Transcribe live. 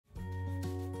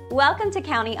Welcome to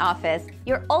County Office,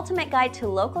 your ultimate guide to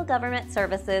local government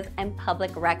services and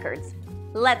public records.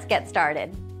 Let's get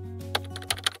started.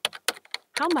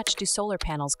 How much do solar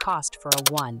panels cost for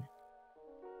a 1?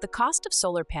 The cost of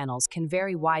solar panels can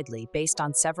vary widely based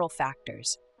on several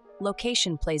factors.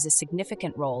 Location plays a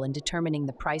significant role in determining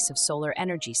the price of solar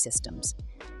energy systems.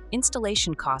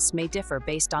 Installation costs may differ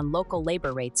based on local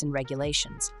labor rates and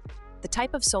regulations. The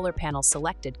type of solar panel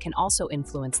selected can also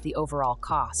influence the overall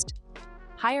cost.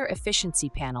 Higher efficiency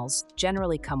panels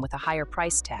generally come with a higher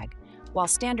price tag, while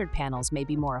standard panels may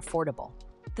be more affordable.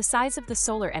 The size of the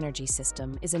solar energy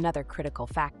system is another critical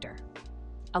factor.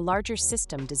 A larger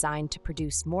system designed to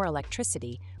produce more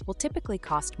electricity will typically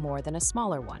cost more than a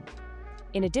smaller one.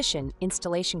 In addition,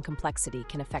 installation complexity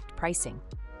can affect pricing.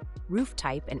 Roof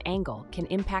type and angle can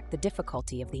impact the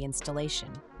difficulty of the installation,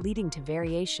 leading to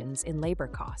variations in labor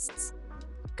costs.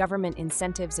 Government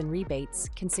incentives and rebates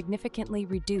can significantly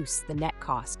reduce the net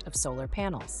cost of solar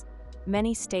panels.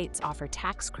 Many states offer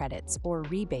tax credits or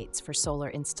rebates for solar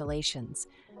installations,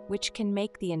 which can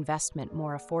make the investment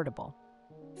more affordable.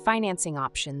 Financing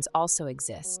options also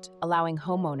exist, allowing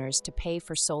homeowners to pay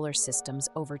for solar systems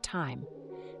over time.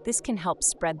 This can help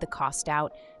spread the cost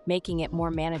out, making it more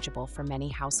manageable for many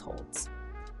households.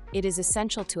 It is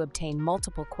essential to obtain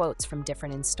multiple quotes from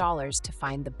different installers to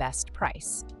find the best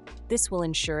price. This will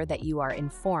ensure that you are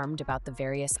informed about the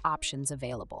various options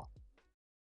available.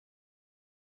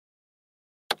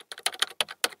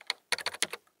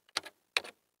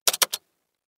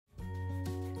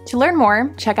 To learn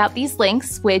more, check out these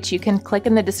links, which you can click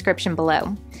in the description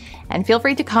below. And feel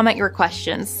free to comment your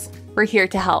questions. We're here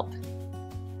to help.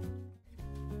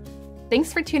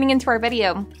 Thanks for tuning into our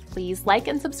video. Please like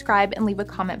and subscribe and leave a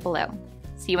comment below.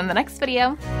 See you in the next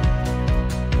video.